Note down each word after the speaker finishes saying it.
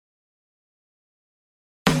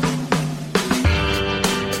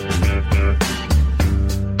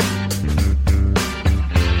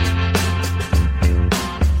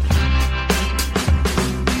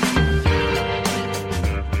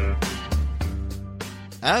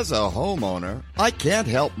As a homeowner, I can't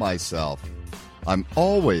help myself. I'm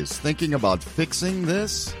always thinking about fixing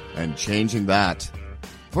this and changing that.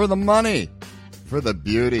 For the money, for the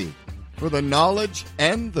beauty, for the knowledge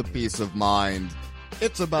and the peace of mind.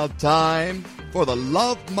 It's about time for the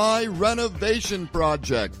Love My Renovation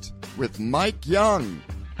Project with Mike Young.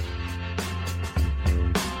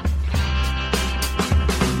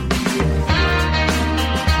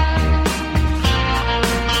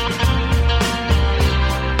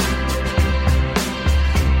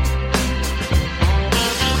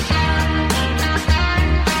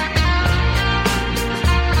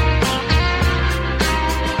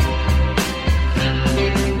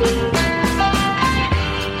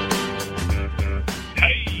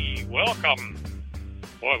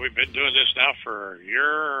 Boy, we've been doing this now for a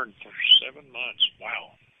year and for 7 months.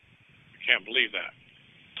 Wow. I can't believe that.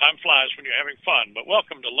 Time flies when you're having fun. But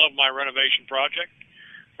welcome to Love My Renovation Project,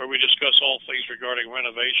 where we discuss all things regarding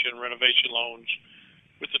renovation loans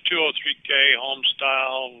with the 203K Home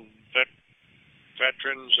Style,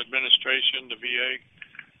 Veterans Administration, the VA,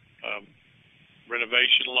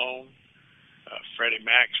 renovation loan, Freddie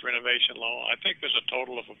Mac's renovation loan. I think there's a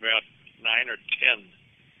total of about 9 or 10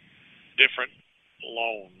 different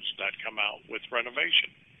loans that come out with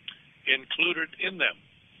renovation included in them,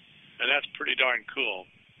 and that's pretty darn cool.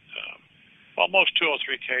 While most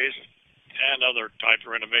 203Ks and other type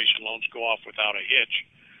of renovation loans go off without a hitch,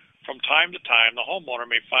 from time to time the homeowner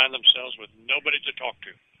may find themselves with nobody to talk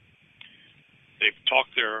to. They've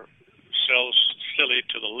talked themselves silly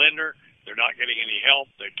to the lender, they're not getting any help.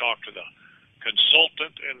 They talk to the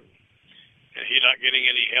consultant and he's not getting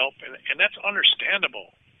any help, and that's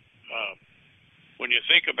understandable. When you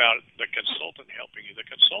think about the consultant helping you, the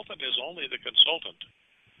consultant is only the consultant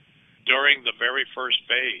during the very first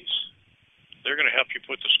phase. They're going to help you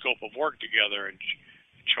put the scope of work together and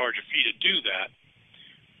charge a fee to do that,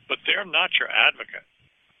 but they're not your advocate.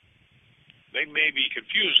 They may be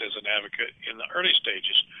confused as an advocate in the early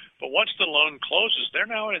stages, but once the loan closes, they're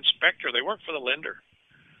now an inspector. They work for the lender,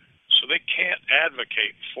 so they can't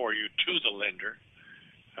advocate for you to the lender.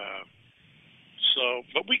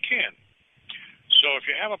 But we can. So if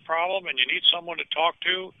you have a problem and you need someone to talk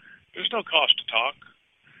to, there's no cost to talk.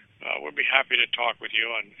 We'll be happy to talk with you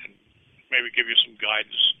and maybe give you some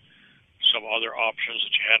guidance, some other options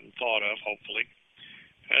that you hadn't thought of, hopefully.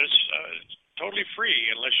 And it's totally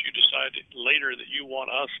free unless you decide later that you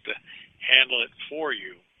want us to handle it for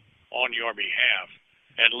you on your behalf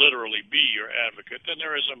and literally be your advocate. Then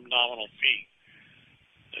there is a nominal fee.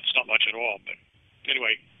 It's not much at all. But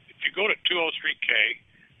anyway, if you go to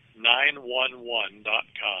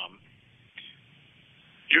 203K911.com,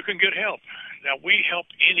 you can get help. Now, we help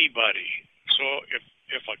anybody. So if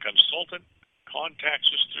a consultant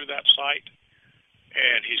contacts us through that site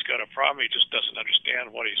and he's got a problem, he just doesn't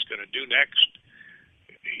understand what he's going to do next,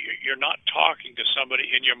 you're not talking to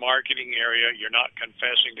somebody in your marketing area. You're not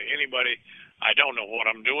confessing to anybody, I don't know what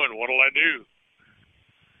I'm doing. What'll I do?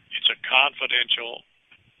 It's a confidential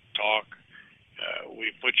talk. We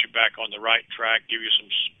put you back on the right track, give you some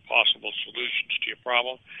possible solutions to your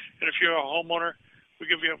problem. And if you're a homeowner, we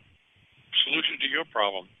give you a solution to your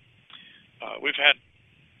problem. We've had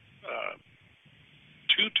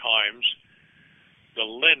 2 times the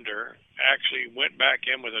lender actually went back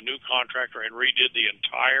in with a new contractor and redid the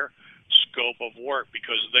entire scope of work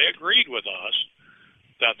because they agreed with us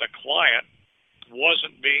that the client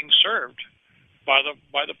wasn't being served by the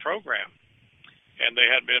program, and they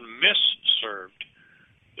had been misserved.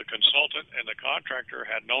 The consultant and the contractor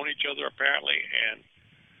had known each other apparently and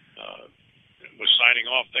was signing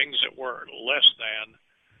off things that were less than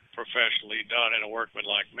professionally done in a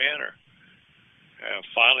workmanlike manner.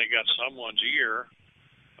 Finally got someone's ear,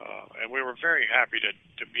 and we were very happy to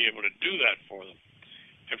be able to do that for them.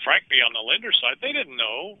 And frankly, on the lender side, they didn't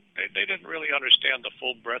know. They didn't really understand the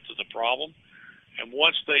full breadth of the problem. And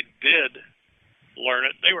once they did learn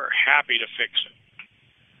it, they were happy to fix it.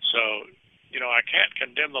 So, I can't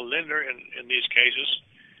condemn the lender in these cases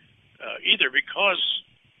either, because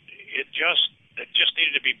it just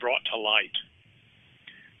needed to be brought to light.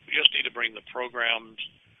 We just need to bring the programs,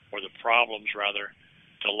 or the problems rather,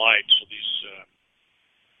 to light so these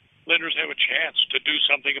lenders have a chance to do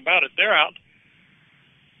something about it. They're out.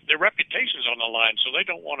 Their reputation's on the line, so they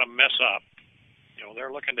don't want to mess up.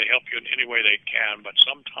 They're looking to help you in any way they can, but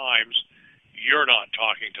sometimes you're not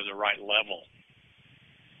talking to the right level.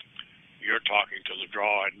 You're talking to the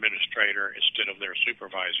draw administrator instead of their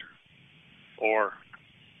supervisor or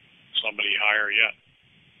somebody higher yet.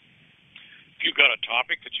 If you've got a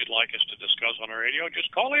topic that you'd like us to discuss on our radio,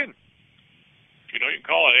 just call in. You can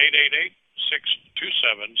call at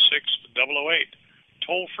 888-627-6008.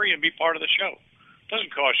 toll-free and be part of the show. It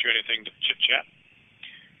doesn't cost you anything to chit-chat.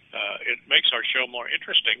 It makes our show more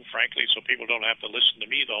interesting, frankly, so people don't have to listen to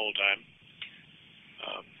me the whole time.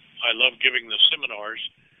 I love giving the seminars.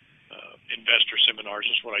 Investor seminars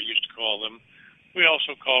is what I used to call them. We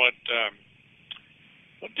also call it,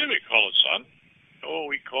 what did we call it, son? Oh,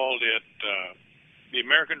 we called it the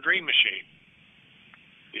American Dream Machine.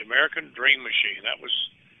 The American Dream Machine. That was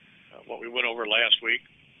what we went over last week.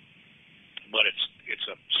 But it's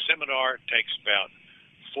a seminar. It takes about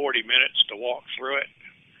 40 minutes to walk through it.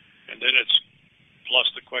 And then it's plus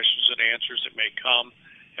the questions and answers that may come.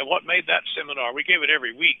 And what made that seminar, we gave it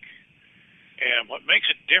every week. And what makes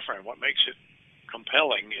it different, what makes it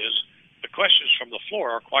compelling is the questions from the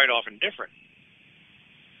floor are quite often different.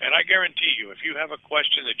 And I guarantee you, if you have a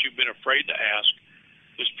question that you've been afraid to ask,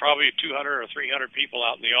 there's probably 200 or 300 people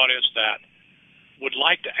out in the audience that would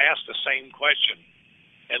like to ask the same question.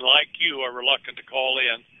 And like you, are reluctant to call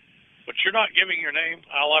in. But you're not giving your name.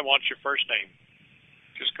 All I want is your first name.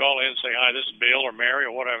 Just call in and say, hi, this is Bill or Mary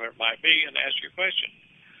or whatever it might be, and ask your question.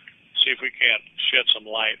 See if we can't shed some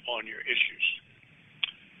light on your issues.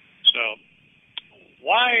 So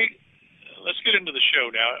let's get into the show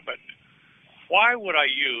now, but why would I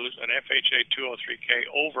use an FHA 203K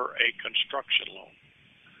over a construction loan?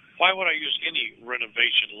 Why would I use any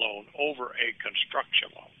renovation loan over a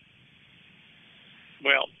construction loan?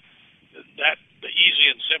 Well, the easy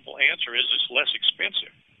and simple answer is it's less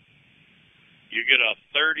expensive. You get a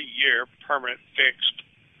 30-year permanent fixed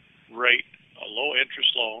rate, a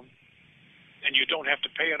low-interest loan, and you don't have to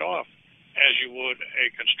pay it off as you would a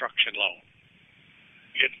construction loan.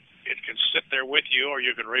 It can sit there with you, or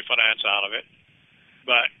you can refinance out of it.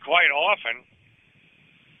 But quite often,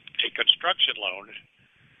 a construction loan,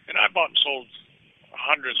 and I bought and sold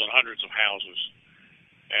hundreds and hundreds of houses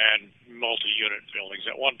and multi-unit buildings.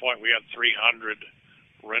 At one point, we had 300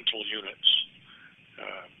 rental units.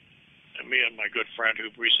 And me and my good friend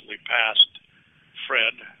who recently passed,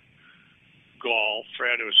 Fred Gall.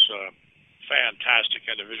 Fred was a fantastic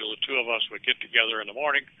individual. The two of us would get together in the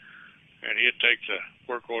morning, and he'd take the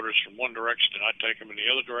work orders from one direction, and I'd take them in the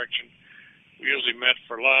other direction. We usually met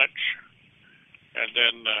for lunch, and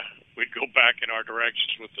then we'd go back in our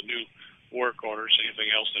directions with the new work orders,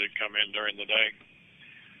 anything else that had come in during the day.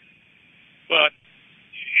 But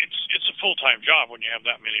it's a full-time job when you have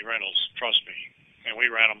that many rentals, trust me. And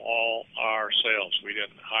we ran them all ourselves. We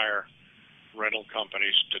didn't hire rental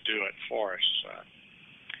companies to do it for us.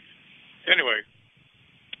 Anyway,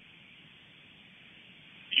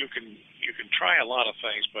 you can try a lot of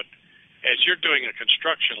things, but as you're doing a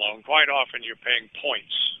construction loan, quite often you're paying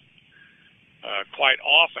points. Quite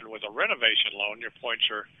often with a renovation loan, your points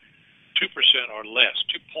are 2% or less,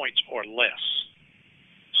 2 points or less.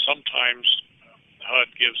 Sometimes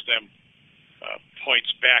HUD gives them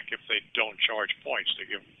points back if they don't charge points. They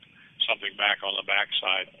give something back on the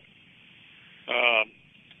backside.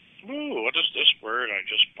 What is this word I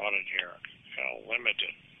just put in here?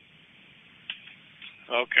 Limited.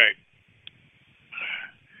 Okay.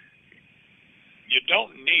 You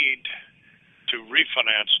don't need to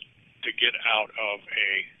refinance to get out of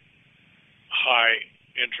a high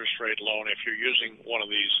interest rate loan if you're using one of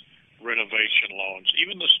these renovation loans,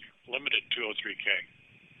 even this limited 203K.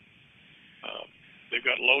 They've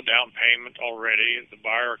got low down payment already. If the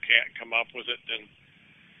buyer can't come up with it, then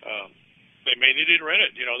they may need to rent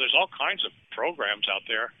it. There's all kinds of programs out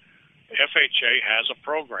there. FHA has a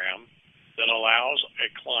program that allows a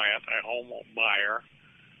client, a home buyer,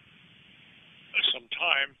 some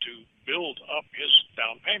time to build up his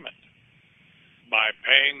down payment by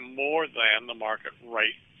paying more than the market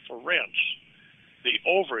rate for rents. The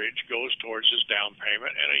overage goes towards his down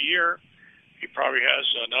payment, and a year he probably has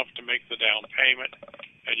enough to make the down payment,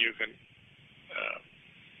 and you can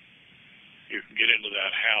get into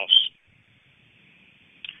that house.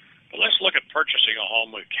 But let's look at purchasing a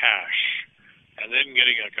home with cash and then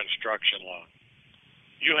getting a construction loan.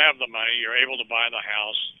 You have the money. You're able to buy the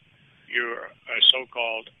house. You're a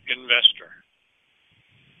so-called investor.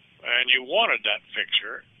 And you wanted that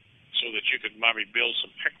fixture so that you could maybe build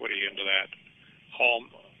some equity into that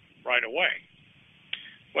home right away.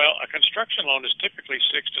 Well, a construction loan is typically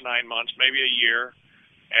 6 to 9 months, maybe a year,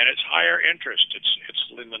 and it's higher interest. It's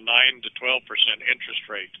in the 9 to 12% interest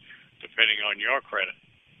rate, depending on your credit.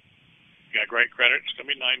 You got great credit, it's going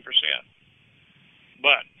to be 9%.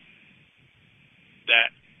 But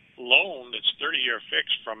that loan that's 30-year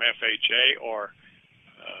fixed from FHA or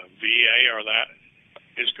VA or that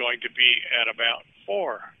is going to be at about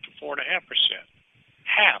 4 to 4.5%,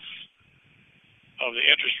 half of the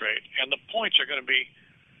interest rate, and the points are going to be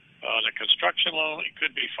on a construction loan. It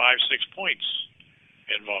could be 5-6 points.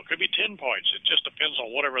 involved. Could be 10 points. It just depends on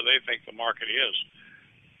whatever they think the market is.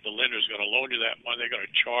 The lender's going to loan you that money. They're going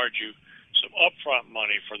to charge you some upfront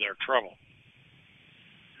money for their trouble,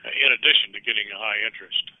 in addition to getting a high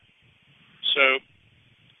interest. So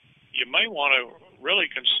you may want to really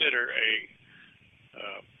consider a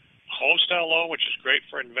home-style loan, which is great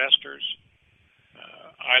for investors.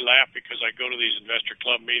 I laugh because I go to these investor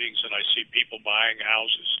club meetings and I see people buying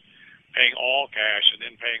houses, paying all cash, and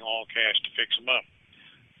then paying all cash to fix them up.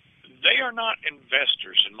 They are not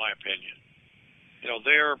investors, in my opinion.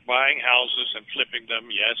 They're buying houses and flipping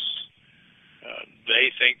them, yes.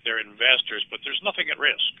 They think they're investors, but there's nothing at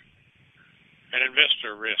risk. An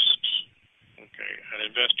investor risks. Okay, an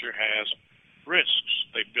investor has risks.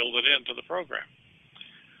 They build it into the program.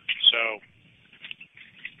 So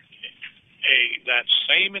that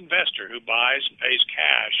same investor who buys and pays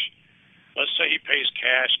cash, let's say he pays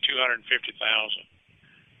cash $250,000,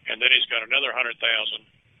 and then he's got another $100,000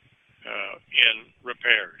 in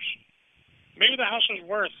repairs. Maybe the house is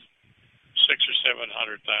worth $600,000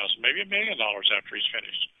 or $700,000, maybe $1 million after he's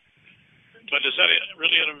finished. But is that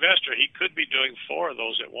really an investor? He could be doing 4 of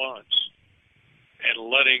those at once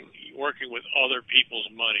and working with other people's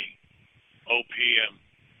money, OPM,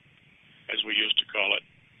 as we used to call it.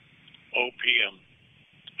 OPM,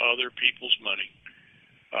 other people's money.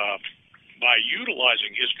 By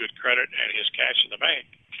utilizing his good credit and his cash in the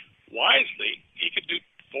bank wisely, he could do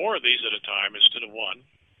 4 of these at a time instead of 1.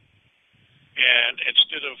 And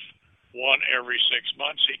instead of 1 every 6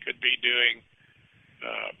 months, he could be doing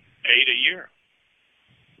 8 a year,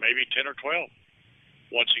 maybe 10 or 12,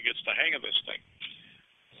 once he gets the hang of this thing.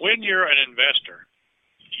 When you're an investor,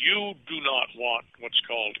 you do not want what's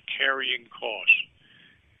called carrying costs.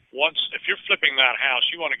 If you're flipping that house,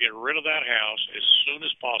 you want to get rid of that house as soon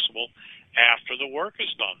as possible after the work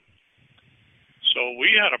is done. So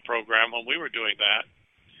we had a program when we were doing that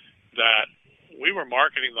we were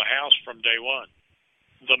marketing the house from day one.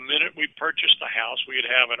 The minute we purchased the house, we'd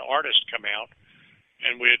have an artist come out,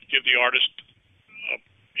 and we'd give the artist,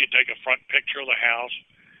 he'd take a front picture of the house,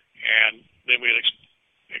 and then we'd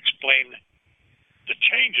explain the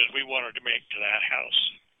changes we wanted to make to that house.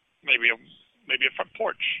 Maybe a front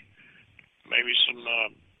porch, maybe some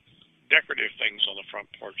decorative things on the front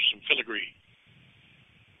porch, some filigree.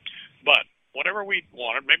 But whatever we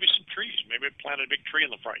wanted, maybe some trees. Maybe we planted a big tree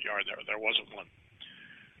in the front yard there. There wasn't one.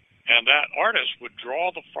 And that artist would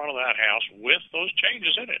draw the front of that house with those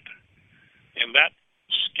changes in it. And that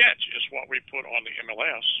sketch is what we put on the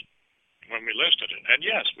MLS when we listed it. And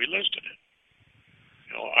yes, we listed it.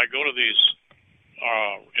 I go to these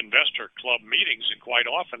investor club meetings, and quite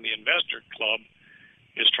often the investor club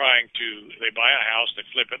is they buy a house, they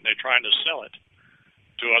flip it, and they're trying to sell it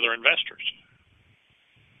to other investors.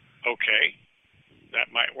 Okay,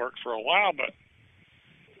 that might work for a while, but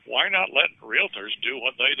why not let realtors do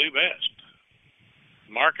what they do best?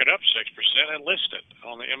 Mark it up 6% and list it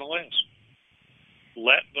on the MLS.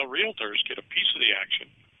 Let the realtors get a piece of the action,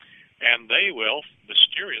 and they will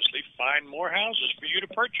mysteriously find more houses for you to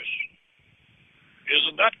purchase.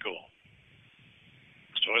 Isn't that cool?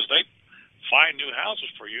 So as they find new houses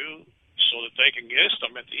for you so that they can list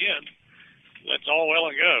them at the end, that's all well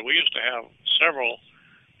and good. We used to have several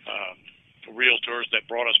realtors that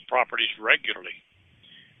brought us properties regularly.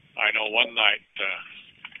 I know one night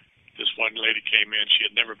this one lady came in. She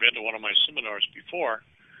had never been to one of my seminars before,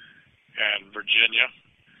 and Virginia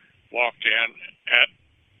walked in at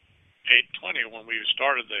 8:20 when we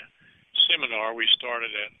started the seminar. We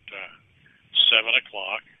started at 7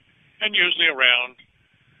 o'clock, and usually around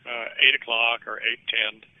 8 o'clock or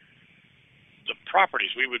 8:10, the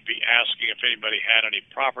properties, we would be asking if anybody had any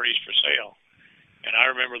properties for sale. And I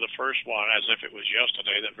remember the first one, as if it was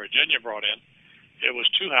yesterday, that Virginia brought in. It was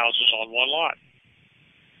 2 houses on one lot.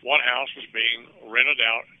 One house was being rented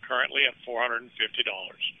out currently at $450.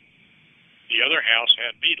 The other house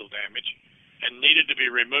had beetle damage and needed to be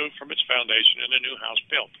removed from its foundation and a new house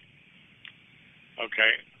built.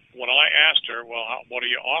 Okay, when I asked her, well, what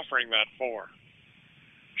are you offering that for?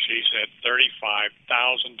 She said $35,000.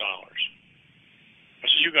 I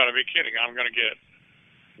said, you got to be kidding. I'm going to get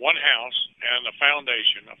one house and the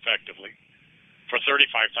foundation, effectively, for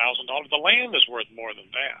 $35,000. The land is worth more than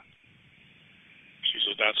that. She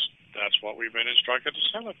said, that's what we've been instructed to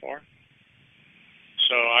sell it for.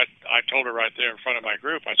 So I told her right there in front of my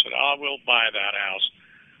group, I said, I will buy that house,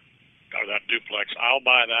 or that duplex. I'll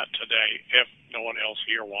buy that today if no one else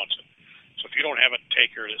here wants it. So if you don't have a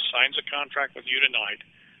taker that signs a contract with you tonight,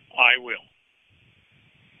 I will.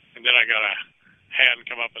 And then I got a hand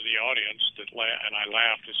come up in the audience and I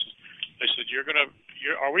laughed. They said,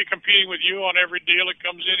 are we competing with you on every deal that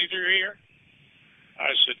comes in through here?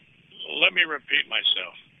 I said, let me repeat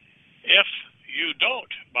myself. If you don't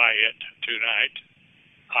buy it tonight,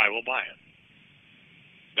 I will buy it.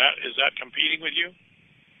 Is that competing with you?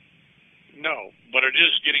 No, but it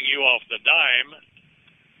is getting you off the dime.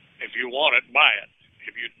 If you want it, buy it.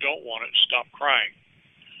 If you don't want it, stop crying.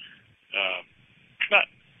 But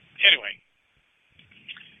anyway,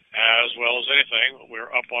 as well as anything, we're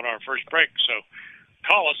up on our first break. So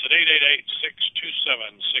call us at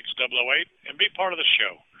 888-627-6008 and be part of the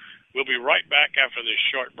show. We'll be right back after this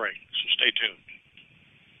short break, so stay tuned.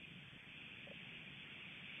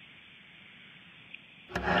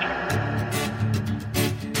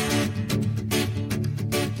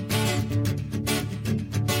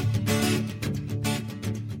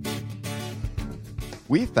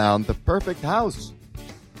 We found the perfect house,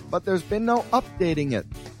 but there's been no updating it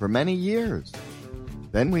for many years.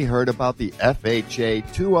 Then we heard about the FHA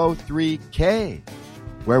 203K,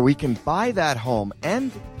 where we can buy that home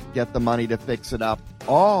and get the money to fix it up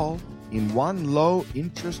all in one low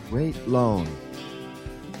interest rate loan.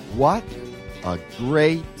 What a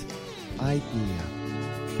great idea.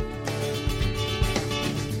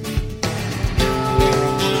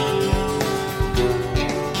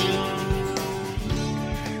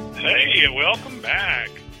 Hey, welcome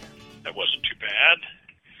back. That wasn't too bad.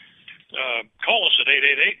 Call us at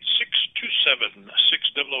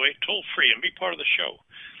 888-627-6008, toll free, and be part of the show.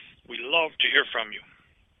 We love to hear from you.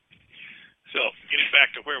 So, getting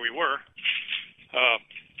back to where we were,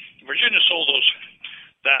 Virginia sold those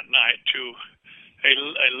that night to a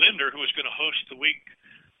lender who was going to host a week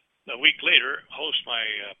later, host my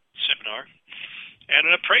seminar, and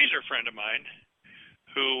an appraiser friend of mine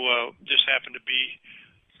who just happened to be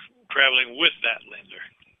traveling with that lender.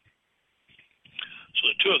 So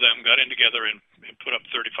the two of them got in together and put up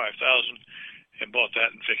 $35,000 and bought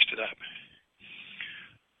that and fixed it up.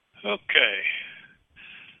 Okay.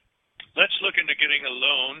 Let's look into getting a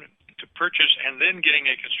loan to purchase and then getting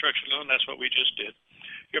a construction loan. That's what we just did.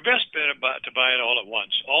 Your best bet to buy it all at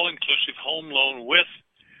once. All-inclusive home loan with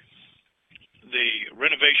the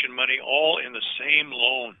renovation money all in the same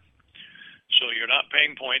loan. So you're not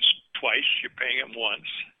paying points twice. You're paying it once.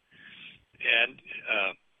 And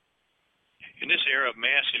in this era of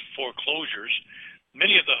massive foreclosures,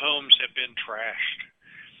 many of the homes have been trashed.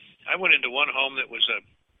 I went into one home that was a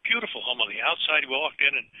beautiful home on the outside. We walked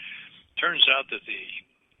in, and turns out that the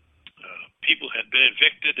people had been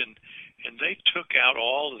evicted, and they took out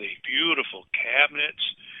all the beautiful cabinets.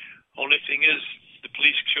 Only thing is, the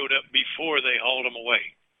police showed up before they hauled them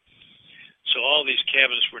away. So all these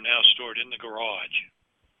cabinets were now stored in the garage.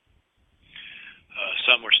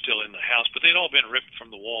 Some were still in the house, but they'd all been ripped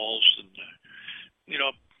from the walls. And,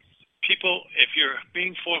 people, if you're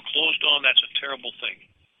being foreclosed on, that's a terrible thing.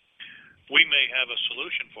 We may have a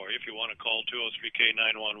solution for you if you want to call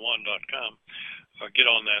 203k911.com or get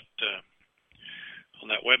on that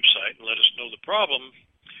website and let us know the problem.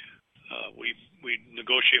 We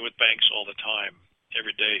negotiate with banks all the time,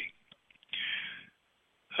 every day.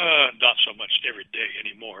 Not so much every day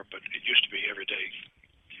anymore, but it used to be every day.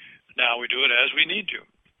 Now we do it as we need to.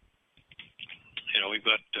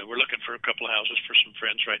 We're looking for a couple of houses for some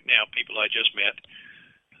friends right now, people I just met.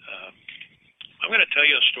 I'm going to tell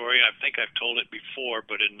you a story. I think I've told it before,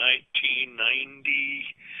 but in 1989,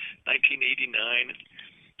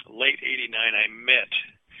 late 89, I met,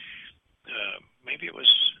 maybe it was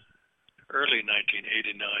early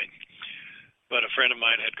 1989, but a friend of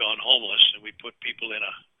mine had gone homeless, and we put people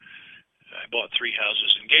I bought 3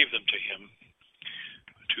 houses and gave them to him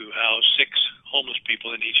to house 6 homeless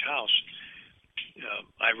people in each house.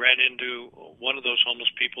 I ran into one of those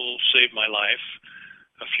homeless people, saved my life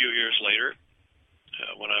a few years later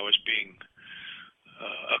when I was being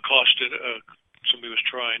accosted. Somebody was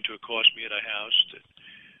trying to accost me at a house,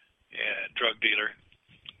 a drug dealer.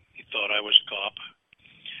 He thought I was a cop.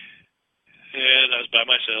 And I was by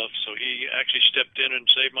myself, so he actually stepped in and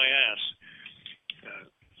saved my ass.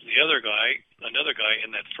 Another guy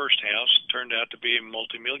in that first house turned out to be a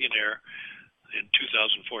multimillionaire in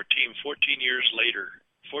 2014, 14 years later,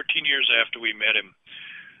 14 years after we met him.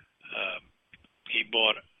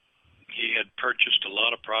 He had purchased a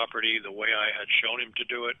lot of property the way I had shown him to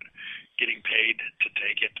do it, getting paid to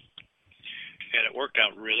take it. And it worked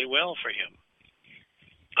out really well for him.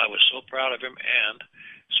 I was so proud of him and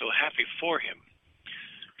so happy for him.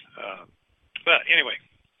 But anyway,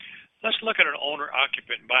 let's look at an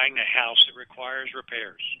owner-occupant buying a house that requires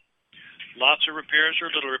repairs. Lots of repairs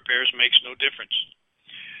or little repairs makes no difference.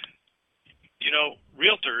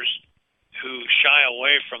 Realtors who shy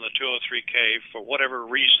away from the 203K for whatever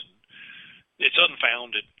reason, it's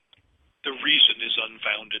unfounded. The reason is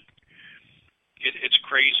unfounded. it's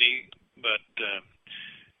crazy, but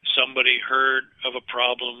somebody heard of a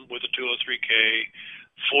problem with a 203K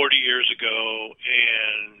 40 years ago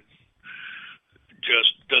and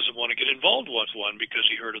just doesn't want to get involved with one because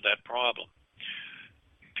he heard of that problem.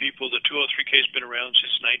 The 203K has been around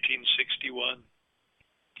since 1961.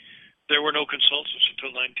 There were no consultants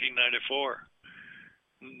until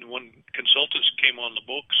 1994. When consultants came on the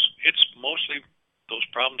books, it's mostly those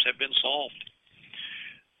problems have been solved.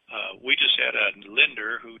 We just had a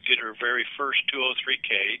lender who did her very first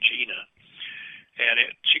 203K, Gina, and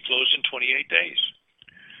she closed in 28 days.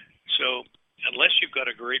 So unless you've got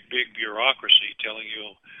a great big bureaucracy telling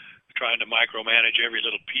you, trying to micromanage every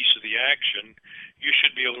little piece of the action, you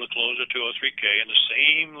should be able to close a 203K in the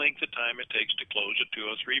same length of time it takes to close a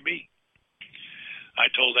 203B. I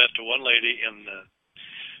told that to one lady in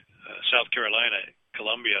South Carolina,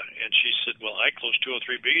 Columbia, and she said, well, I close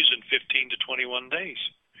 203Bs in 15 to 21 days.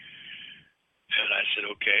 And I said,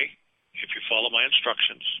 okay, if you follow my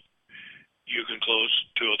instructions, you can close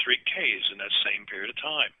 203Ks in that same period of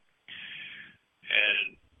time.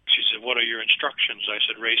 And she said, what are your instructions? I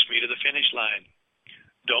said, race me to the finish line.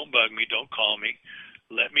 Don't bug me. Don't call me.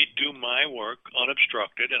 Let me do my work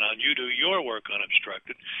unobstructed, and you do your work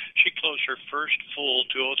unobstructed. She closed her first full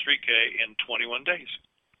 203K in 21 days.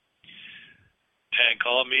 And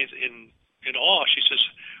called me in awe. She says,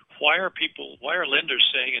 why are lenders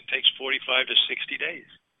saying it takes 45 to 60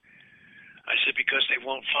 days? I said, because they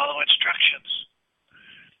won't follow instructions.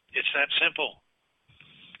 It's that simple.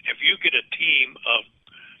 If you get a team of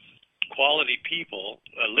quality people,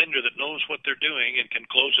 a lender that knows what they're doing and can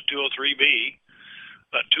close a 203B,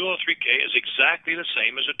 a 203K is exactly the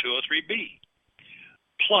same as a 203B,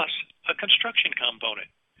 plus a construction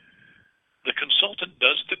component. The consultant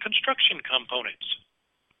does the construction components.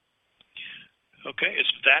 Okay, it's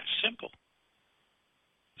that simple.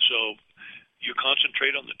 So you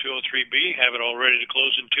concentrate on the 203B, have it all ready to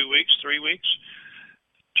close in 2 weeks, 3 weeks,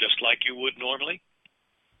 just like you would normally.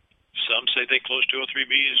 Some say they close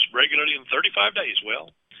 203Bs regularly in 35 days.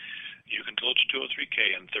 Well, you can close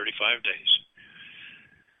 203K in 35 days.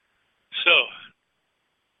 So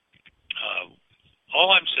all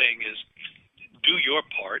I'm saying is do your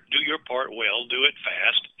part well, do it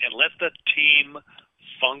fast, and let the team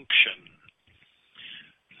function.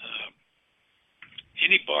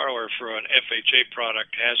 Any borrower for an FHA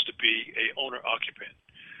product has to be a owner-occupant,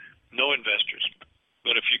 no investors.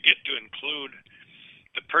 But if you get to include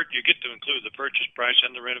the purchase price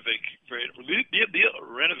and the renovation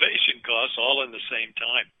costs all in the same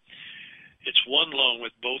time. It's one loan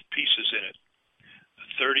with both pieces in it. A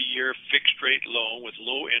 30-year fixed-rate loan with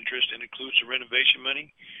low interest and includes the renovation money,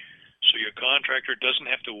 so your contractor doesn't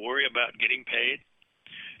have to worry about getting paid,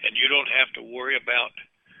 and you don't have to worry about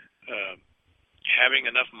having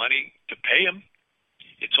enough money to pay them.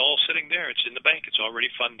 It's all sitting there. It's in the bank. It's already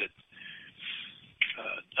funded.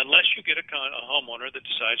 Unless you get a homeowner that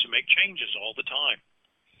decides to make changes all the time.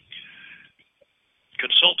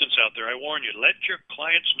 Consultants out there, I warn you, let your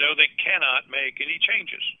clients know they cannot make any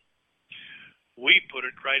changes. We put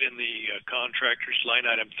it right in the contractor's line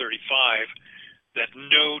item 35 that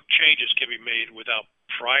no changes can be made without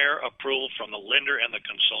prior approval from the lender and the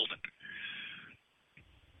consultant.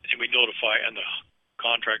 And we notify, and the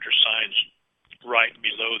contractor signs right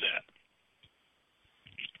below that.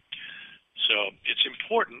 So it's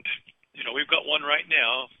important. We've got one right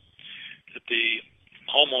now that the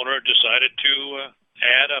homeowner decided to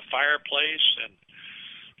add a fireplace, and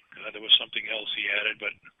there was something else he added,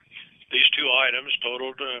 but these two items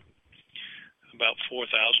totaled about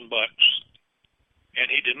 $4,000,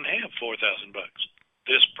 and he didn't have $4,000.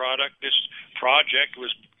 This project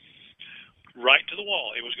was right to the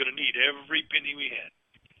wall. It was going to need every penny we had.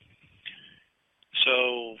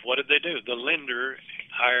 So what did they do? The lender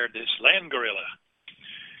hired this land gorilla.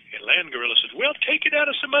 And land gorilla said, well, take it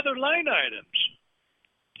out of some other line items,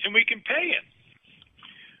 and we can pay it.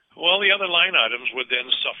 Well, the other line items would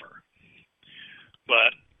then suffer.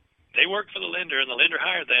 But they worked for the lender, and the lender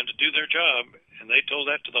hired them to do their job, and they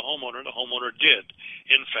told that to the homeowner, and the homeowner did,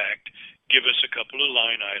 in fact, give us a couple of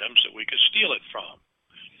line items that we could steal it from.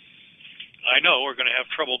 I know we're going to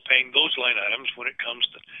have trouble paying those line items when it comes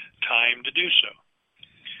to time to do so.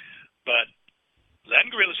 But Land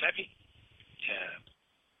Gorilla's happy.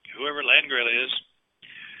 Whoever Land Gorilla is.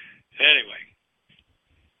 Anyway.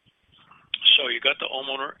 So you got the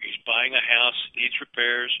homeowner. He's buying a house, needs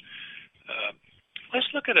repairs. Let's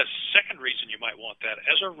look at a second reason you might want that.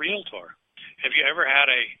 As a realtor, have you ever had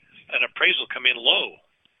an appraisal come in low?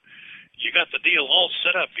 You got the deal all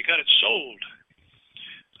set up. You got it sold.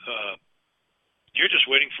 You're just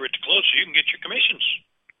waiting for it to close so you can get your commissions.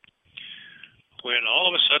 when all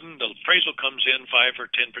of a sudden the appraisal comes in 5 or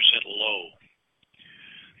 10% low.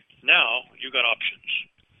 Now you got options.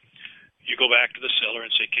 You go back to the seller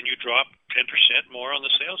and say, can you drop 10% more on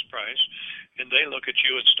the sales price? And they look at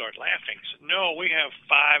you and start laughing. So, no, we have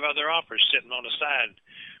 5 other offers sitting on the side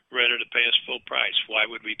ready to pay us full price. Why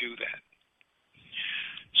would we do that?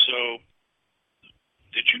 So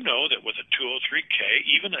did you know that with a 203K,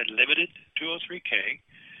 even a limited 203K,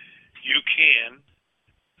 you can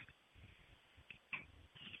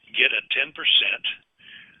get a 10%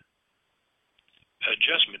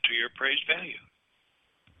 adjustment to your appraised value?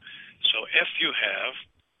 So if you have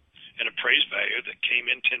an appraised value that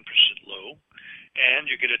came in 10% low, and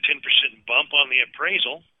you get a 10% bump on the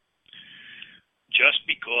appraisal just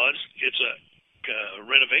because it's a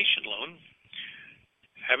renovation loan,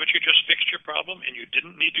 haven't you just fixed your problem and you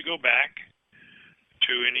didn't need to go back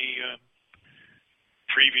to any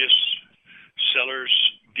previous seller's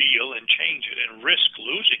deal and change it and risk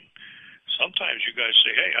losing? Sometimes you guys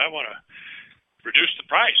say, hey, I want to reduce the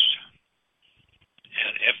price.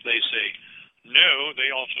 And if they say no,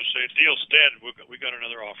 they also say, deal's dead, we got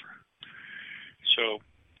another offer. So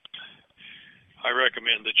I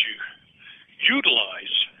recommend that you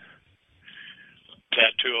utilize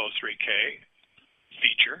that 203K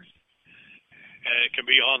feature, and it can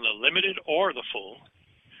be on the limited or the full.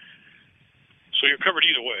 So you're covered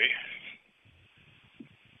either way.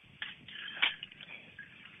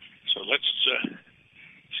 So let's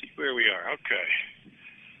see where we are. Okay.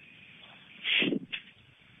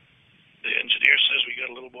 The engineer says we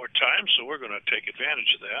got a little more time, so we're going to take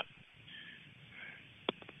advantage of that.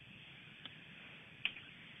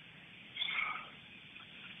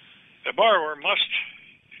 The borrower must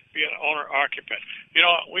be an owner-occupant. You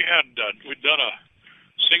know, we'd done a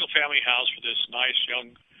single-family house for this nice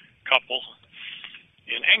young couple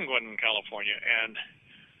in Angwin, California, and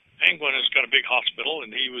Angwin has got a big hospital,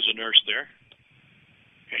 and he was a nurse there.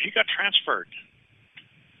 And he got transferred.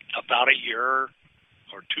 About a year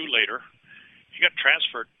or two later, he got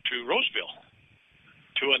transferred to Roseville,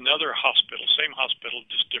 to another hospital, same hospital,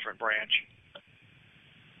 just different branch.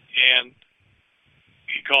 And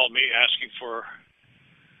he called me asking for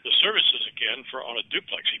the services again on a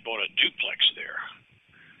duplex. He bought a duplex there.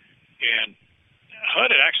 And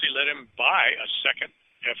HUD had actually let him buy a second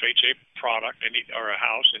FHA product or a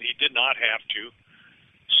house, and he did not have to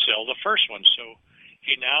sell the first one. So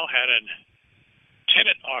he now had a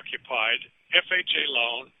tenant-occupied FHA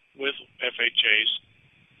loan with FHA's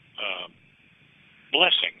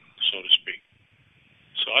blessing, so to speak.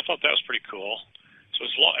 So I thought that was pretty cool. So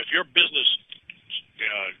if your business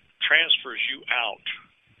transfers you out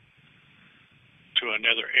to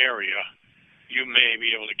another area, you may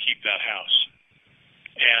be able to keep that house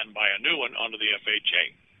and buy a new one under the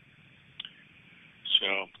FHA.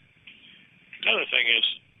 So another thing is,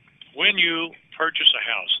 when you purchase a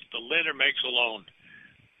house, the lender makes a loan.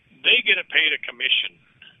 They get paid a commission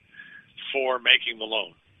for making the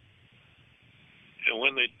loan. And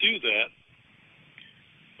when they do that,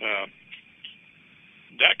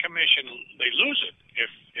 that commission, they lose it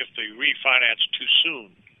if they refinance too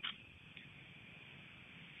soon.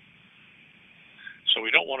 So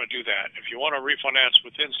we don't want to do that. If you want to refinance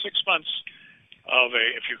within 6 months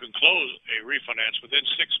if you can close a refinance within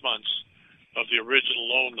 6 months of the original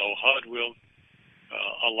loan, though, HUD will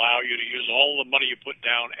allow you to use all the money you put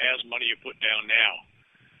down as money you put down now.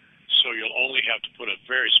 So you'll only have to put a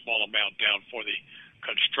very small amount down for the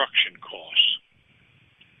construction costs.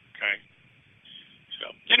 Okay?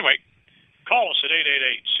 So anyway, call us at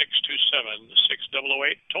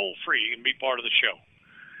 888-627-6008, toll free, and be part of the show.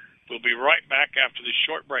 We'll be right back after this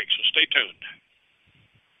short break, so stay tuned.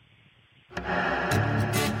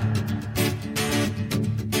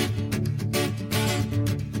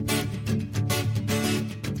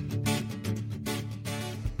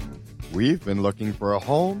 We've been looking for a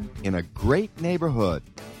home in a great neighborhood,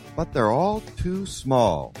 but they're all too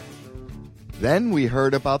small. Then we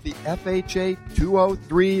heard about the FHA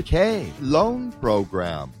 203K loan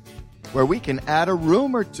program, where we can add a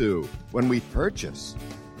room or two when we purchase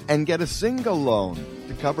and get a single loan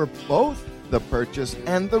to cover both the purchase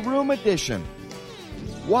and the room addition.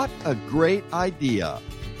 What a great idea!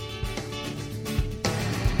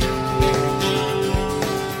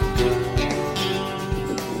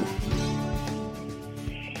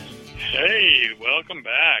 Hey, welcome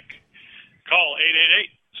back. Call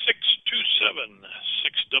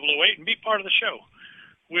 888-627-6008 and be part of the show.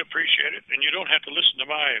 We appreciate it, and you don't have to listen to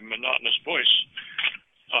my monotonous voice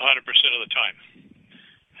 100% of the time.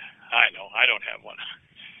 I know, I don't have one.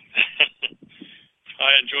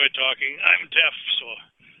 I enjoy talking. I'm deaf, so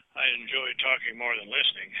I enjoy talking more than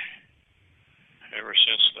listening. ever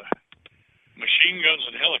since the machine guns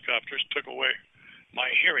and helicopters took away my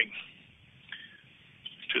hearing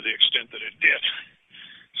to the extent that it did.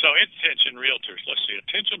 So attention realtors, let's see,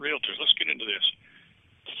 attention realtors, let's get into this.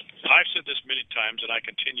 I've said this many times, and I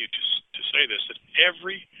continue to say this, that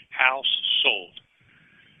every house sold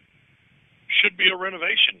should be a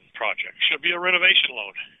renovation project, should be a renovation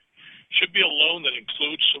loan, should be a loan that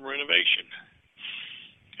includes some renovation.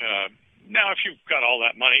 Now, if you've got all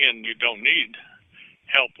that money and you don't need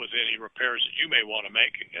help with any repairs that you may want to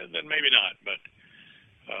make, then maybe not. But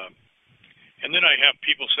and then I have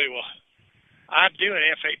people say, well, I'd do an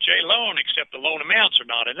FHA loan, except the loan amounts are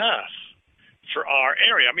not enough for our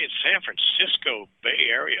area. I mean, San Francisco Bay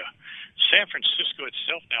Area. San Francisco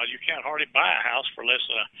itself now, you can't hardly buy a house for less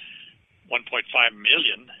than $1.5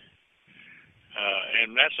 million.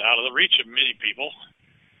 And that's out of the reach of many people,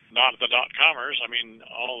 not the dot-commers. I mean,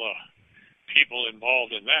 all the people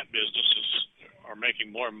involved in that business are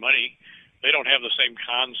making more money. They don't have the same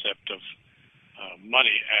concept of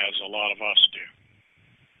money as a lot of us do.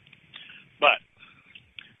 But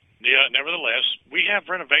yeah, nevertheless, we have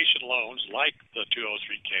renovation loans like the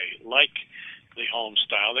 203K, like the home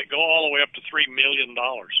style, that go all the way up to $3 million.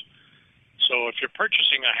 So if you're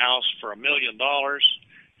purchasing a house for $1 million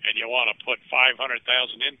and you want to put $500,000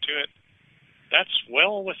 into it, that's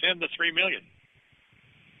well within the $3 million.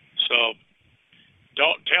 So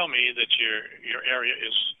don't tell me that your area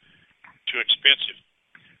is too expensive.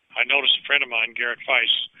 I noticed a friend of mine, Garrett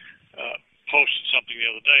Weiss, posted something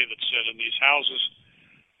the other day that said in these houses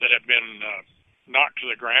that have been knocked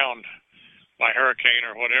to the ground by hurricane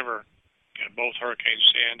or whatever, both Hurricane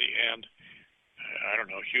Sandy and, I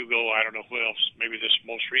don't know, Hugo, I don't know who else, maybe this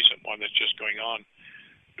most recent one that's just going on,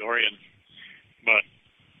 Dorian. But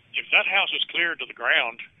if that house is cleared to the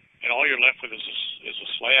ground and all you're left with is a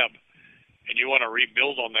slab, and you want to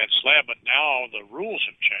rebuild on that slab, but now the rules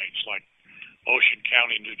have changed, like Ocean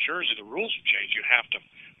County, New Jersey, the rules have changed. You have to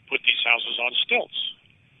put these houses on stilts.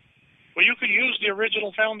 Well, you could use the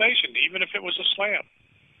original foundation, even if it was a slab.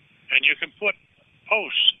 And you can put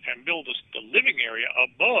posts and build the living area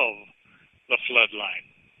above the flood line,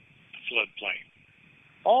 the floodplain.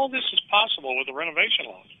 All this is possible with a renovation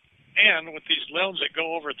loan. And with these loans that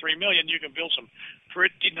go over $3 million, you can build some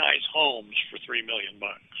pretty nice homes for $3 million.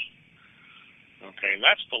 Okay,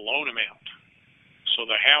 that's the loan amount. So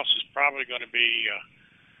the house is probably going to be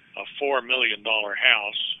a $4 million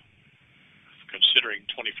house, considering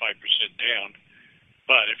 25% down.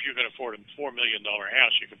 But if you can afford a $4 million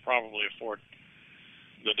house, you can probably afford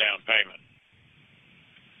the down payment.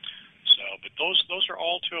 So, but those are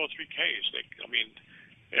all 203Ks.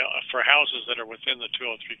 For houses that are within the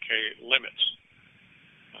 203K limits.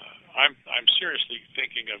 I'm seriously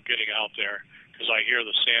thinking of getting out there because I hear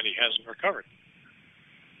the Sandy hasn't recovered.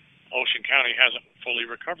 Ocean County hasn't fully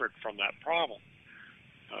recovered from that problem.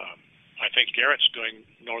 I think Garrett's doing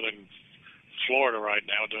northern Florida right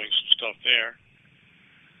now, doing some stuff there.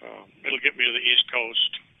 It'll get me to the East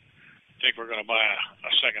Coast. I think we're going to buy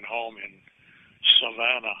a second home in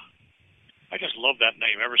Savannah. I just love that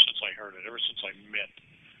name ever since I heard it, ever since I met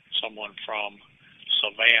someone from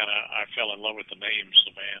Savannah. I fell in love with the name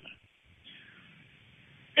Savannah.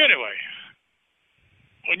 Anyway,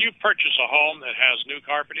 when you purchase a home that has new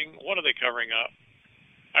carpeting, what are they covering up?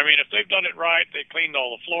 I mean, if they've done it right, they cleaned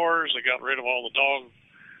all the floors, they got rid of all the dog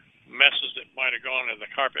messes that might have gone in the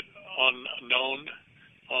carpet unknown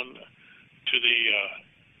to the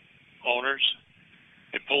owners.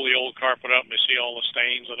 They pull the old carpet up and they see all the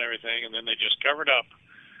stains and everything, and then they just cover it up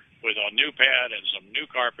with a new pad and some new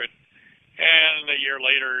carpet, and a year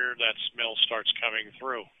later that smell starts coming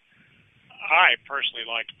through. I personally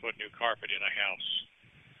like to put new carpet in a house.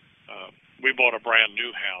 We bought a brand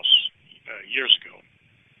new house years ago,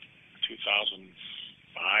 2005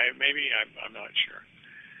 maybe, I'm not sure.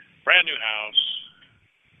 Brand new house,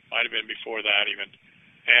 might have been before that even.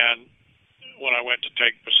 And when I went to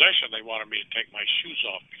take possession, they wanted me to take my shoes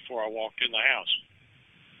off before I walked in the house.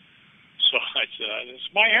 So I said, it's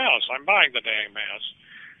my house. I'm buying the damn house.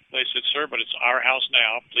 They said, sir, but it's our house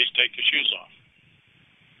now. Please take your shoes off.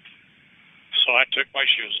 So I took my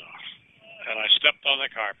shoes off, and I stepped on the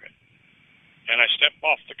carpet, and I stepped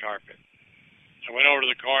off the carpet. I went over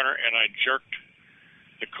to the corner, and I jerked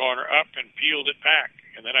the corner up and peeled it back,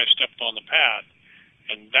 and then I stepped on the pad,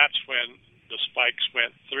 and that's when the spikes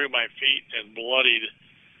went through my feet and bloodied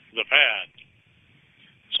the pad.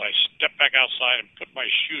 So I stepped back outside and put my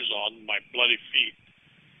shoes on, my bloody feet,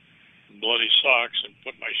 bloody socks, and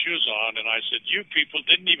put my shoes on, and I said, you people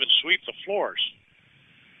didn't even sweep the floors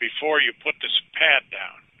before you put this pad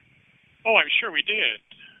down. Oh, I'm sure we did,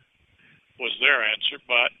 was their answer,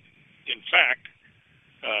 but in fact,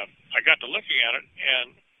 I got to looking at it,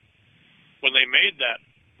 and when they made that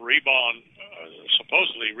rebond,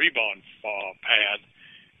 supposedly rebond pad,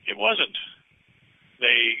 it wasn't.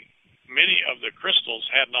 Many of the crystals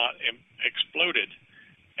had not exploded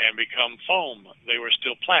and become foam. They were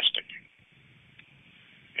still plastic.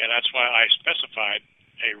 And that's why I specified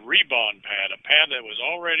a rebond pad, a pad that was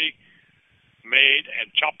already made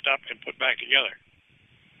and chopped up and put back together.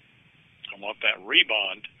 I want that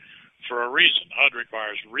rebond for a reason. HUD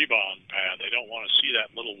requires rebond pad. They don't want to see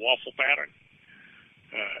that little waffle pattern.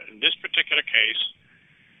 In this particular case,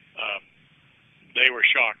 they were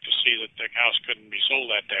shocked to see that the house couldn't be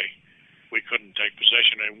sold that day. We couldn't take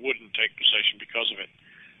possession and wouldn't take possession because of it.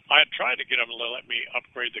 I had tried to get them to let me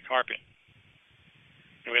upgrade the carpet.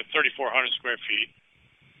 And we had 3,400 square feet,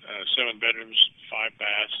 7 bedrooms, 5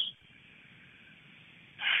 baths.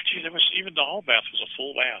 Gee, there was even the hall bath was a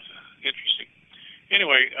full bath. Interesting.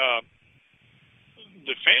 Anyway,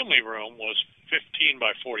 the family room was 15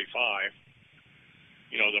 by 45,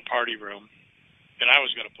 the party room. And I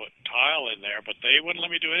was going to put tile in there, but they wouldn't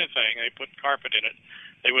let me do anything. They put carpet in it.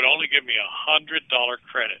 They would only give me $100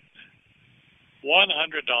 credit. $100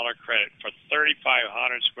 credit for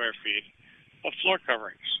 3,500 square feet of floor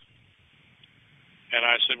coverings. And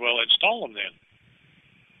I said, well, install them then.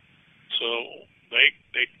 So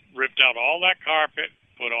they ripped out all that carpet,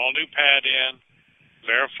 put all new pad in,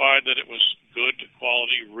 verified that it was good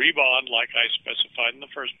quality rebond like I specified in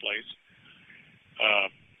the first place.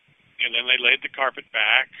 And then they laid the carpet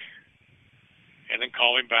back and then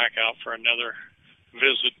called me back out for another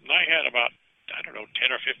visit. And I had about, 10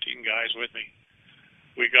 or 15 guys with me.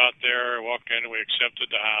 We got there, walked in, and we accepted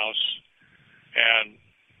the house. And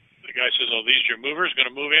the guy says, oh, these your movers going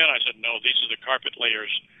to move in? I said, no, these are the carpet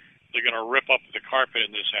layers. They're going to rip up the carpet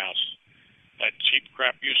in this house. That cheap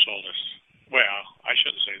crap you sold us. Well, I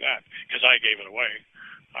shouldn't say that because I gave it away.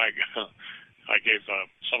 I gave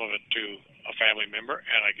some of it to a family member,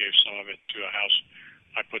 and I gave some of it to a house.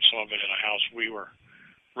 I put some of it in a house we were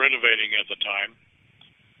renovating at the time.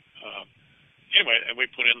 Anyway, and we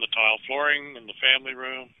put in the tile flooring in the family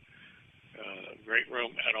room, great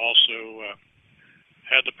room, and also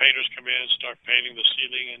had the painters come in and start painting the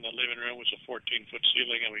ceiling in the living room. It was a 14-foot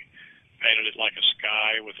ceiling, and we painted it like a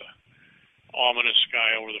sky with a ominous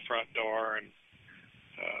sky over the front door and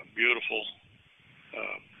beautiful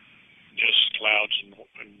just clouds and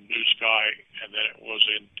blue sky. And then it was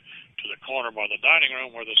into the corner by the dining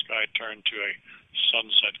room where the sky turned to a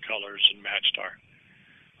sunset colors and matched our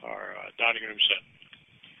dining room set.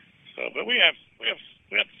 So, but we had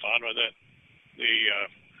fun with it. The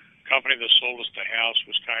company that sold us the house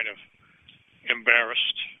was kind of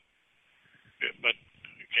embarrassed, but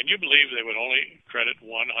can you believe they would only credit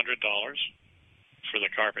 $100 for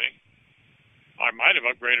the carpeting? I might have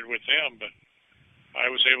upgraded with them, but I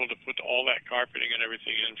was able to put all that carpeting and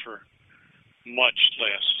everything in for much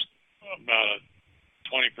less, about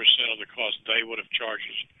 20% of the cost they would have charged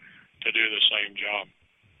us to do the same job.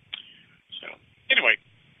 So, anyway,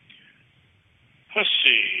 let's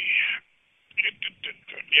see.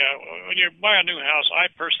 Yeah, when you buy a new house, I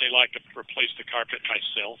personally like to replace the carpet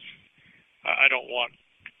myself. I don't want,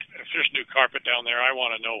 if there's new carpet down there, I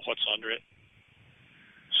want to know what's under it.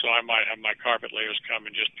 So I might have my carpet layers come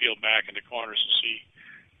and just peel back in the corners to see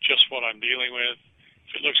just what I'm dealing with.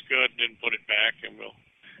 If it looks good, then put it back, and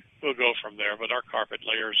we'll go from there. But our carpet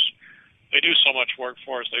layers, they do so much work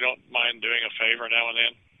for us. They don't mind doing a favor now and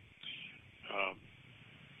then.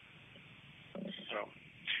 So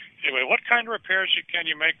anyway, what kind of repairs can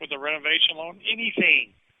you make with a renovation loan?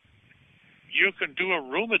 Anything. You can do a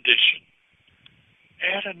room addition.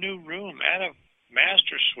 Add a new room. Add a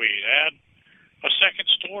master suite. Add a second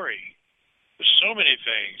story. There's so many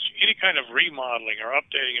things. Any kind of remodeling or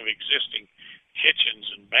updating of existing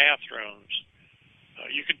kitchens and bathrooms.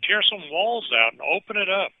 You can tear some walls out and open it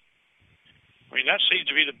up. I mean, that seems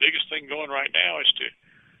to be the biggest thing going right now is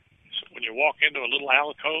when you walk into a little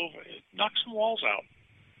alcove, knock some walls out.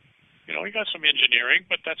 You got some engineering,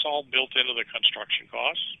 but that's all built into the construction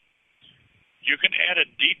costs. You can add a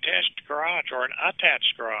detached garage or an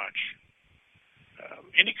attached garage.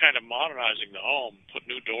 Any kind of modernizing the home, put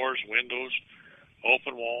new doors, windows,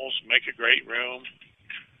 open walls, make a great room,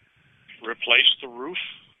 replace the roof,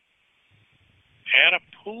 add a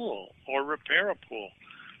pool or repair a pool.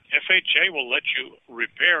 FHA will let you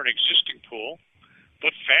repair an existing pool,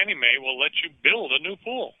 but Fannie Mae will let you build a new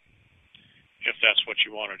pool if that's what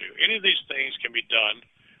you want to do. Any of these things can be done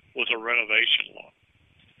with a renovation loan.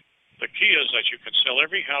 The key is that you can sell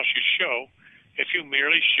every house you show if you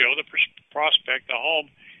merely show the prospect a home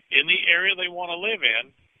in the area they want to live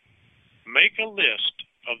in, make a list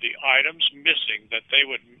of the items missing that they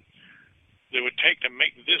would take to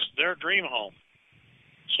make this their dream home.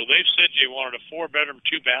 So they've said you wanted a 4-bedroom,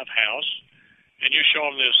 2-bath house, and you show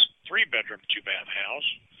them this 3-bedroom, 2-bath house,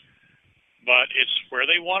 but it's where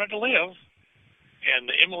they wanted to live, and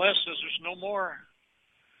the MLS says there's no more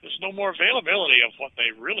availability of what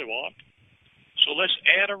they really want. So let's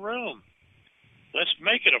add a room. Let's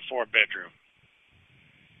make it a 4-bedroom.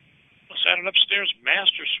 Let's add an upstairs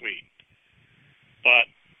master suite. But,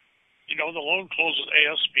 you know, the loan closes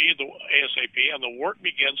ASAP, and the work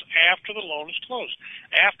begins after the loan is closed.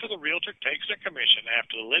 After the realtor takes their commission,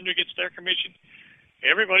 after the lender gets their commission,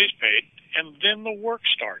 everybody's paid, and then the work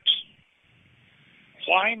starts.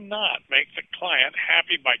 Why not make the client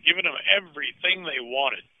happy by giving them everything they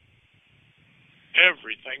wanted?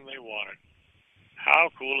 Everything they wanted. How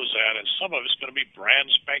cool is that? And some of it's going to be brand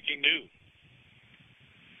spanking new.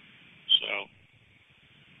 So,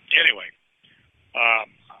 anyway,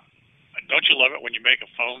 don't you love it when you make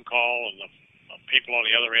a phone call and the people on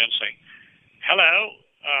the other end say, hello,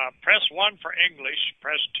 press 1 for English,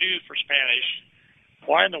 press 2 for Spanish.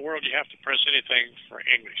 Why in the world do you have to press anything for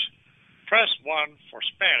English? Press 1 for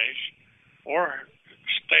Spanish, or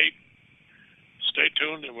stay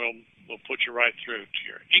tuned and we'll put you right through to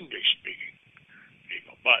your English-speaking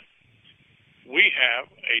people. But we have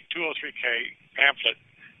a 203K pamphlet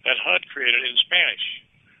that HUD created in Spanish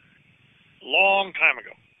a long time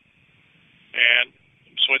ago. And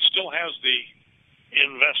so it still has the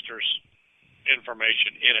investors'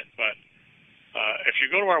 information in it. But if you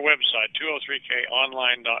go to our website,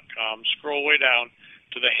 203konline.com, scroll way down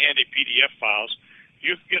to the handy PDF files,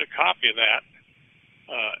 you can get a copy of that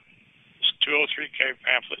 203K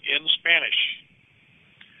pamphlet in Spanish.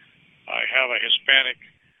 I have a Hispanic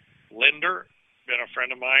lender, been a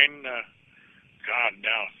friend of mine,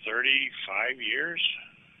 now 35 years.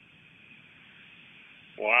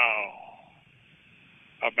 Wow.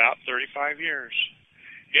 About 35 years.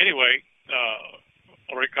 Anyway,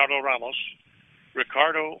 Ricardo Ramos.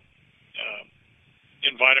 Ricardo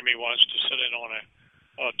invited me once to sit in on a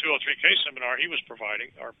 203K seminar he was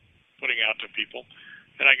providing or putting out to people.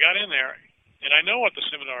 And I got in there, and I know what the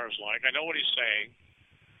seminar is like. I know what he's saying.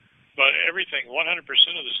 But everything, 100%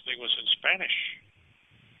 of this thing was in Spanish.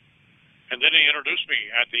 And then he introduced me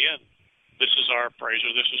at the end. This is our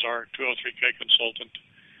appraiser. This is our 203K consultant,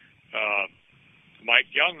 Mike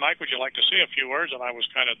Young. Mike, would you like to say a few words? And I was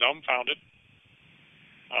kind of dumbfounded.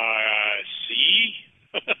 See?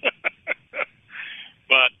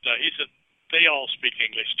 But he said, they all speak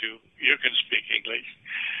English, too. You can speak English.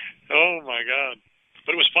 Oh, my God.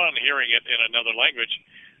 But it was fun hearing it in another language.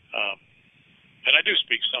 And I do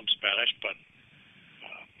speak some Spanish, but,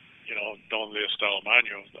 donde está el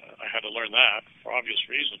baño? I had to learn that for obvious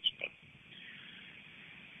reasons. But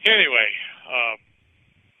anyway,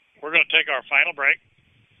 we're going to take our final break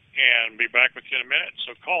and be back with you in a minute.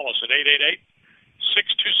 So call us at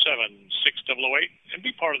 888-627-6008 and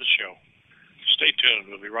be part of the show. Stay tuned.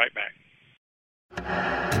 We'll be right back.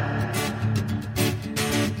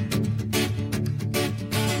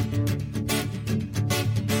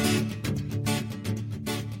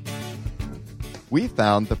 We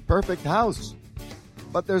found the perfect house,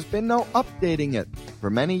 but there's been no updating it for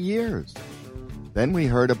many years. Then we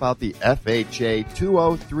heard about the FHA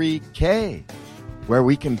 203K, where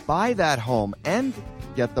we can buy that home and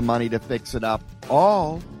get the money to fix it up,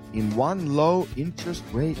 all in one low interest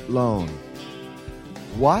rate loan.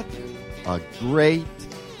 What a great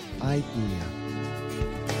idea.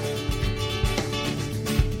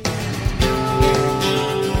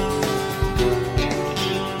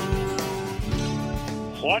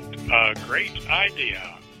 What a great idea.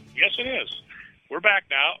 Yes, it is. We're back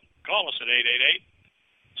now. Call us at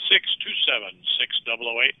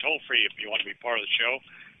 888-627-6008. Toll free if you want to be part of the show.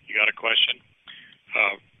 You got a question.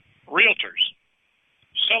 Realtors,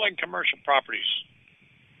 selling commercial properties.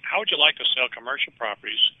 How would you like to sell commercial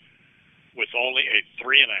properties with only a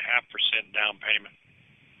 3.5% down payment?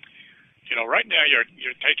 Right now you're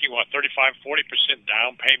taking, 35-40%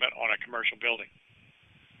 down payment on a commercial building.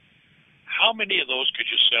 How many of those could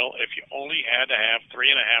you sell if you only had to have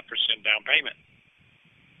 3.5% down payment?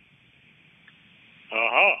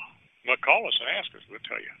 Well, call us and ask us. We'll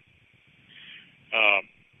tell you.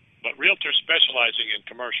 But realtors specializing in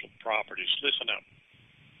commercial properties, listen up.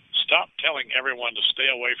 Stop telling everyone to stay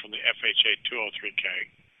away from the FHA 203K.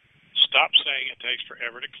 Stop saying it takes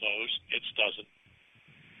forever to close. It doesn't.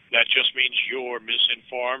 That just means you're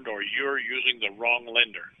misinformed or you're using the wrong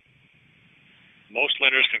lender. Most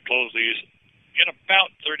lenders can close these in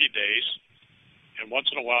about 30 days, and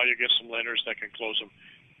once in a while you get some lenders that can close them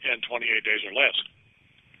in 28 days or less.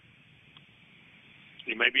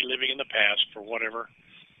 You may be living in the past for whatever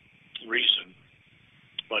reason,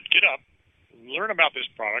 but get up, learn about this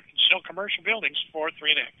product, and sell commercial buildings for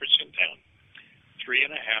 3.5% down.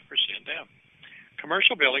 3.5% down.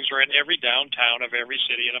 Commercial buildings are in every downtown of every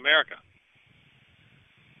city in America.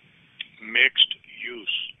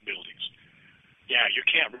 Mixed-use buildings. Yeah, you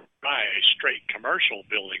can't buy a straight commercial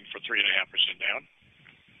building for 3.5% down.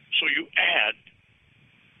 So you add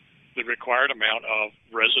the required amount of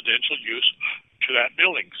residential use to that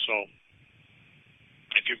building. So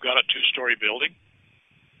if you've got a 2-story building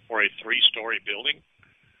or a 3-story building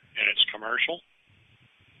and it's commercial,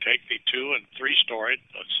 take the 2 and 3-story,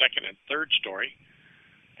 the second and third story,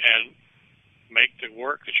 and make the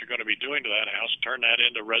work that you're going to be doing to that house, turn that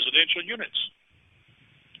into residential units.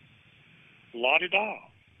 La-di-da.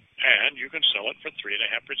 And you can sell it for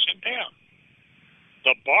 3.5% down.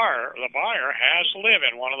 The buyer has to live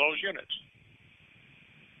in one of those units.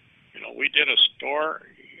 You know, we did a store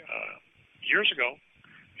years ago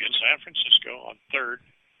in San Francisco on 3rd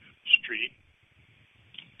Street,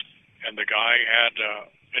 and the guy had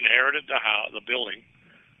inherited the building.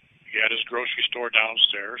 He had his grocery store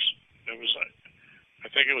downstairs. It was, I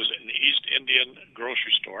think it was an East Indian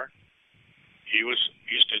grocery store. He was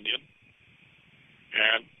East Indian,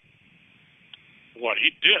 and what he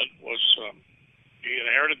did was he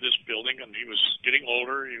inherited this building, and he was getting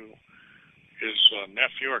older. His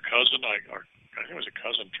nephew or cousin, I think it was a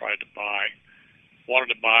cousin,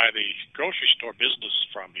 wanted to buy the grocery store business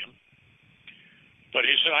from him. But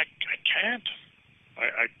he said, I can't.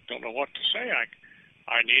 I don't know what to say.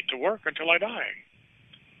 I need to work until I die.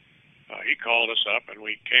 He called us up, and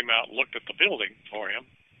we came out and looked at the building for him.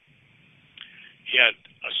 He had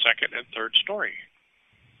a second and third story.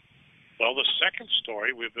 Well, the second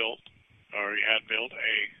story he had built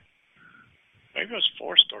maybe it was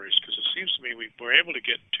 4 stories, because it seems to me we were able to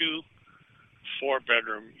get 2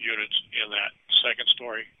 4-bedroom units in that second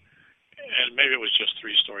story, and maybe it was just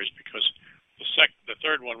 3 stories, because the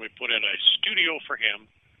third one we put in a studio for him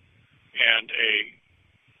and a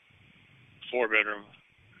 4-bedroom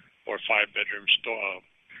or 5-bedroom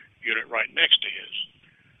unit right next to his.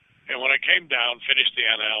 And when I came down, finished the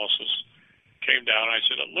analysis, I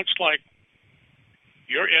said, it looks like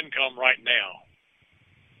your income right now,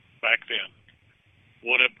 back then,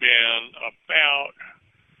 would have been about,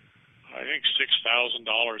 I think, $6,000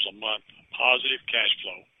 a month positive cash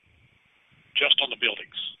flow just on the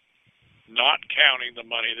buildings, not counting the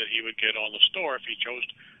money that he would get on the store if he chose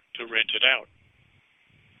to rent it out.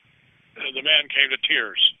 The man came to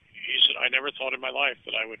tears. He said, I never thought in my life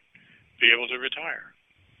that I would be able to retire.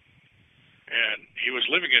 And he was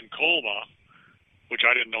living in Colma, which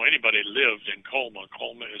I didn't know anybody lived in Colma.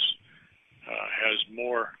 Colma has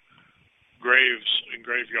more graves and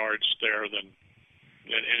graveyards there than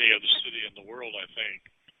any other city in the world, I think.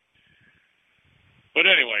 But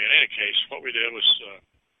anyway, in any case, what we did was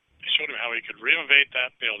showed him how he could renovate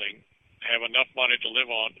that building, have enough money to live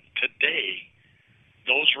on. Today,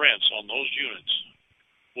 those rents on those units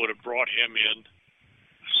would have brought him in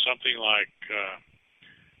something like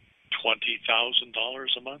 $20,000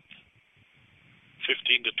 a month,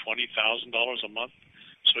 $15,000 to $20,000 a month.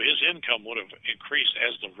 So his income would have increased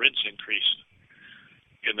as the rents increased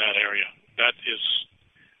in that area. That is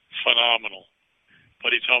phenomenal.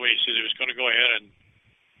 But he told me, he said he was going to go ahead and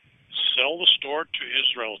sell the store to his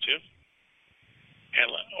relative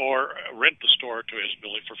or rent the store to his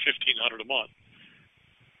building for $1,500 a month.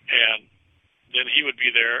 And then he would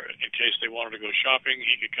be there in case they wanted to go shopping.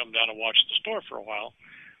 He could come down and watch the store for a while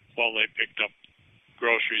they picked up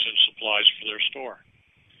groceries and supplies for their store.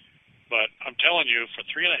 But I'm telling you, for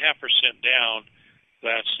 3.5% down,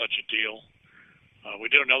 that's such a deal.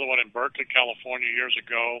 We did another one in Berkeley, California years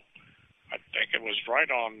ago. I think it was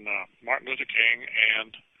right on Martin Luther King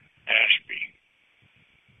and Ashby.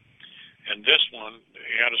 And this one,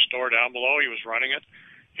 he had a store down below. He was running it.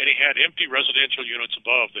 And he had empty residential units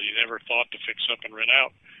above that he never thought to fix up and rent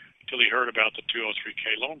out until he heard about the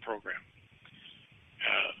 203K loan program.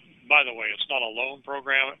 By the way, it's not a loan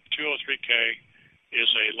program. 203K is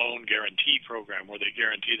a loan guarantee program where they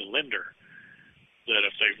guarantee the lender that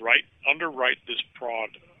if they underwrite this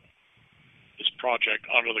project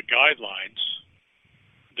under the guidelines,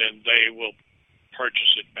 then they will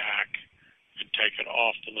purchase it back and take it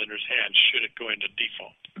off the lender's hands should it go into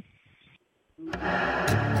default.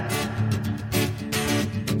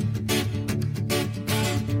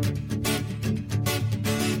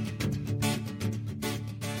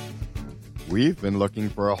 We've been looking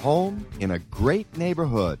for a home in a great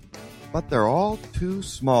neighborhood, but they're all too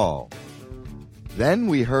small. Then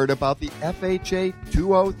we heard about the FHA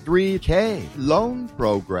 203K loan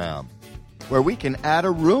program. where we can add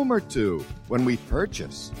a room or two when we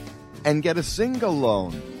purchase and get a single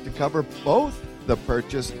loan to cover both the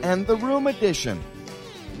purchase and the room addition.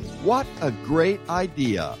 What a great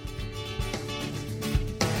idea!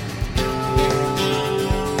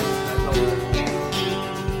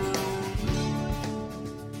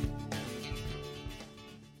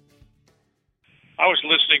 I was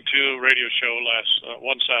listening to a radio show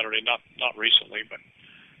one Saturday, not recently, but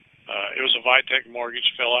it was a Vitec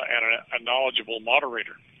mortgage fella and a knowledgeable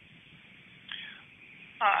moderator.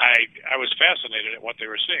 I was fascinated at what they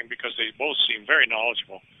were saying because they both seemed very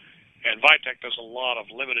knowledgeable. And Vitec does a lot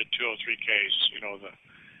of limited 203Ks,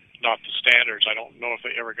 not the standards. I don't know if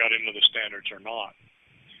they ever got into the standards or not.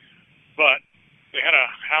 But they had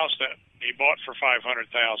a house that he bought for $500,000,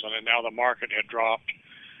 and now the market had dropped,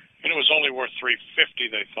 and it was only worth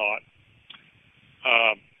 $350,000, they thought.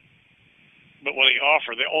 But when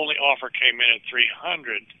the only offer came in at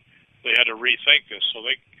 $300,000, they had to rethink this. So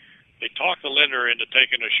they talked the lender into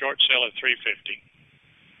taking a short sale at $350,000,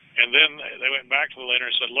 and then they went back to the lender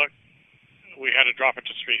and said, "Look, we had to drop it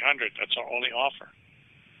to $300,000. That's our only offer."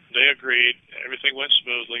 They agreed. Everything went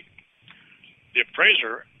smoothly. The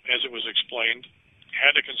appraiser, as it was explained,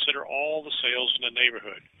 had to consider all the sales in the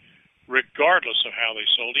neighborhood, regardless of how they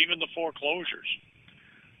sold, even the foreclosures.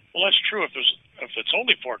 Well, that's true if it's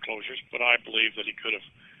only foreclosures, but I believe that he could have,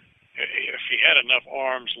 if he had enough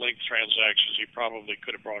arm's length transactions, he probably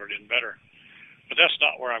could have brought it in better. But that's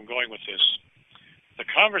not where I'm going with this. The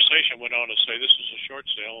conversation went on to say this is a short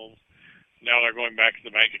sale. Now they're going back to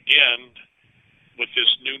the bank again with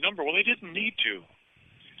this new number. Well, they didn't need to,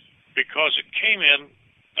 because it came in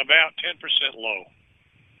about 10% low.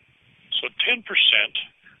 So 10%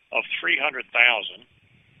 of $300,000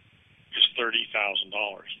 is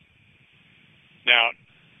 $30,000. Now,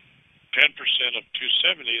 10% of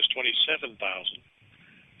 $270,000 is $27,000.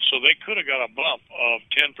 So they could have got a bump of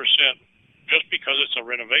 10% just because it's a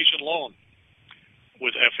renovation loan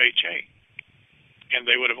with FHA. And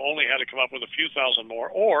they would have only had to come up with a few thousand more,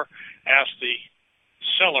 or ask the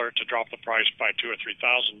seller to drop the price by $2,000 or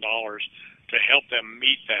 $3,000 to help them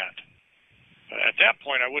meet that. At that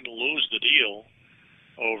point, I wouldn't lose the deal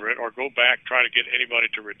over it, or go back, try to get anybody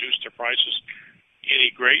to reduce their prices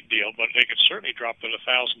any great deal, but they could certainly drop it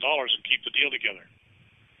 $1,000 and keep the deal together.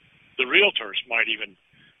 The realtors might even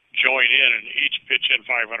join in and each pitch in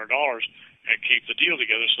 $500 and keep the deal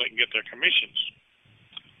together so they can get their commissions.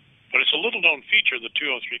 But it's a little-known feature, the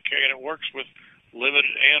 203K, and it works with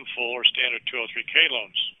limited and full or standard 203K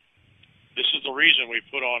loans. This is the reason we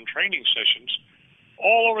put on training sessions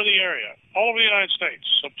all over the area, all over the United States.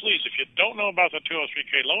 So please, if you don't know about the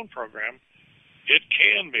 203K loan program, it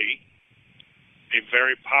can be a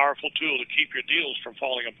very powerful tool to keep your deals from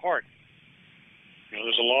falling apart.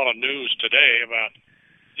 There's a lot of news today about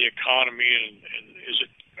the economy and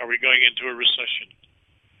are we going into a recession?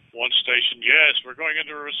 One station, yes, we're going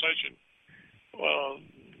into a recession. Well,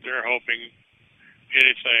 they're hoping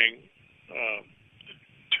anything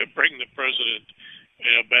to bring the president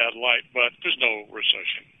in a bad light, but there's no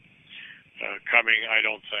recession coming, I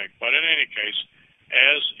don't think. But in any case,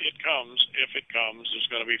 as it comes, if it comes,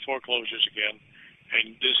 there's going to be foreclosures again,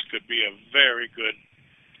 and this could be a very good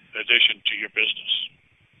addition to your business.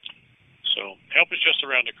 So help is just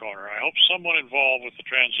around the corner. I hope someone involved with the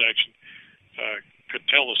transaction could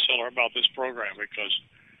tell the seller about this program, because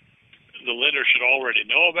the lender should already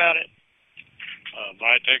know about it.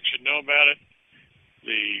 Vitec should know about it.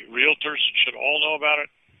 The realtors should all know about it.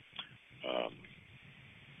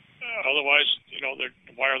 Otherwise,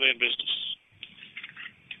 why are they in business?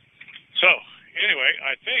 So, anyway,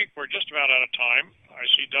 I think we're just about out of time. I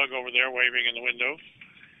see Doug over there waving in the window.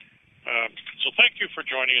 So thank you for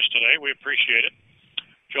joining us today. We appreciate it.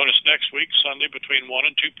 Join us next week, Sunday, between 1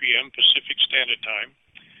 and 2 p.m. Pacific Standard Time.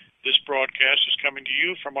 This broadcast is coming to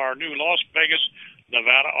you from our new Las Vegas,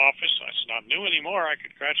 Nevada office. It's not new anymore. I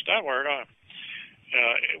could scratch that word on.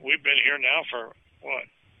 We've been here now for, a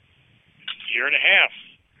year and a half.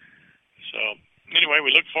 So, anyway,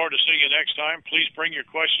 we look forward to seeing you next time. Please bring your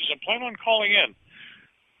questions and plan on calling in.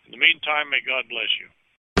 In the meantime, may God bless you.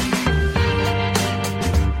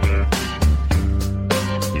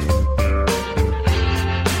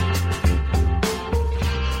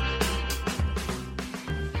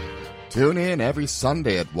 Tune in every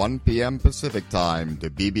Sunday at 1 p.m. Pacific Time to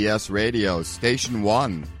BBS Radio Station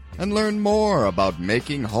 1 and learn more about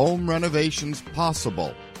making home renovations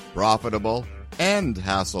possible, profitable, and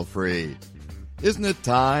hassle-free. Isn't it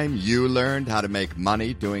time you learned how to make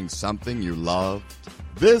money doing something you loved?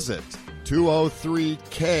 Visit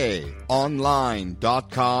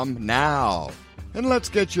 203konline.com now, and let's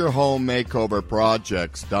get your home makeover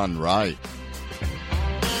projects done right.